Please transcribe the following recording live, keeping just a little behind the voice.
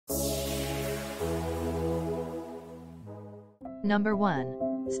Number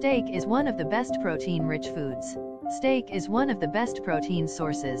 1. Steak is one of the best protein-rich foods. Steak is one of the best protein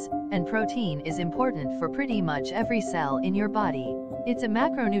sources, and protein is important for pretty much every cell in your body. It's a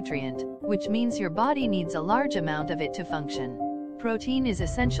macronutrient, which means your body needs a large amount of it to function. Protein is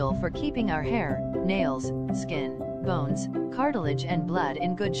essential for keeping our hair, nails, skin, bones, cartilage and blood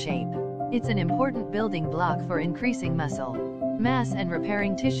in good shape. It's an important building block for increasing muscle mass and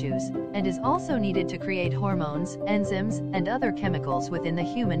repairing tissues, and is also needed to create hormones, enzymes, and other chemicals within the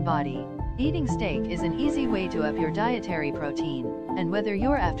human body. Eating steak is an easy way to up your dietary protein, and whether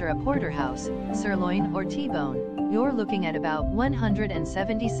you're after a porterhouse, sirloin, or T-bone, you're looking at about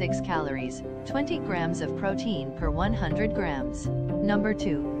 176 calories, 20 grams of protein per 100 grams. Number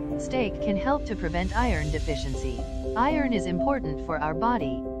 2. Steak can help to prevent iron deficiency. Iron is important for our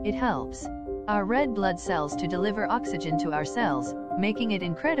body. It helps our red blood cells to deliver oxygen to our cells, making it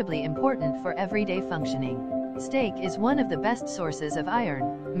incredibly important for everyday functioning. Steak is one of the best sources of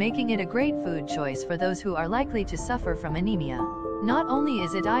iron, making it a great food choice for those who are likely to suffer from anemia. Not only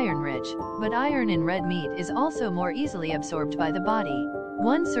is it iron-rich, but iron in red meat is also more easily absorbed by the body.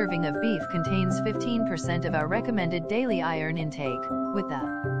 One serving of beef contains 15% of our recommended daily iron intake, with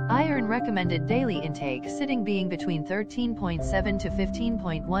the iron recommended daily intake sitting being between 13.7 to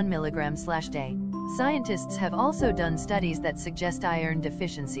 15.1 milligrams/day. Scientists have also done studies that suggest iron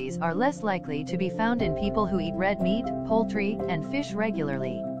deficiencies are less likely to be found in people who eat red meat, poultry, and fish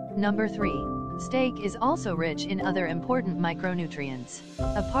regularly. Number 3. Steak is also rich in other important micronutrients.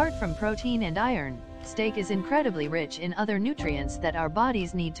 Apart from protein and iron, steak is incredibly rich in other nutrients that our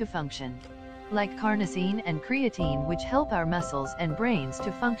bodies need to function, like carnosine and creatine, which help our muscles and brains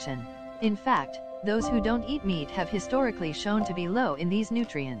to function. In fact, those who don't eat meat have historically shown to be low in these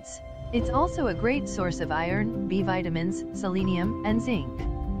nutrients. It's also a great source of iron, B vitamins, selenium, and zinc.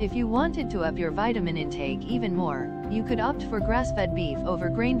 If you wanted to up your vitamin intake even more, you could opt for grass-fed beef over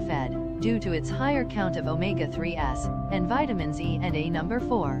grain-fed, due to its higher count of omega-3s, and vitamins E and A. Number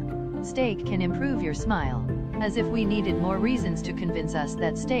 4. Steak can improve your smile. As if we needed more reasons to convince us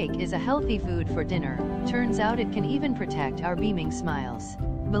that steak is a healthy food for dinner, turns out it can even protect our beaming smiles.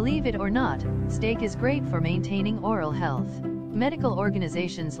 Believe it or not, steak is great for maintaining oral health. Medical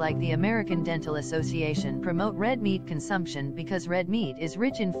organizations like the American Dental Association promote red meat consumption because red meat is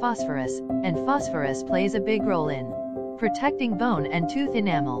rich in phosphorus, and phosphorus plays a big role in protecting bone and tooth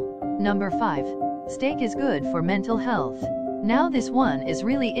enamel. Number 5. Steak is good for mental health. Now this one is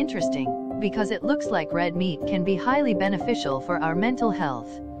really interesting, because it looks like red meat can be highly beneficial for our mental health.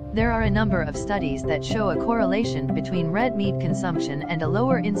 There are a number of studies that show a correlation between red meat consumption and a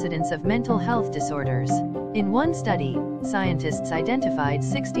lower incidence of mental health disorders. In one study, scientists identified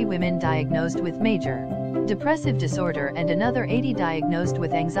 60 women diagnosed with major depressive disorder and another 80 diagnosed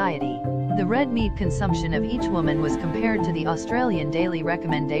with anxiety. The red meat consumption of each woman was compared to the Australian daily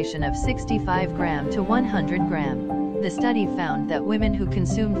recommendation of 65 gram to 100 gram. The study found that women who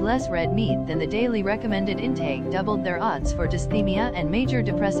consumed less red meat than the daily recommended intake doubled their odds for dysthymia and major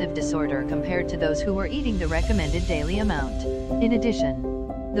depressive disorder compared to those who were eating the recommended daily amount. In addition,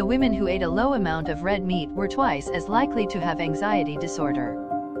 the women who ate a low amount of red meat were twice as likely to have anxiety disorder.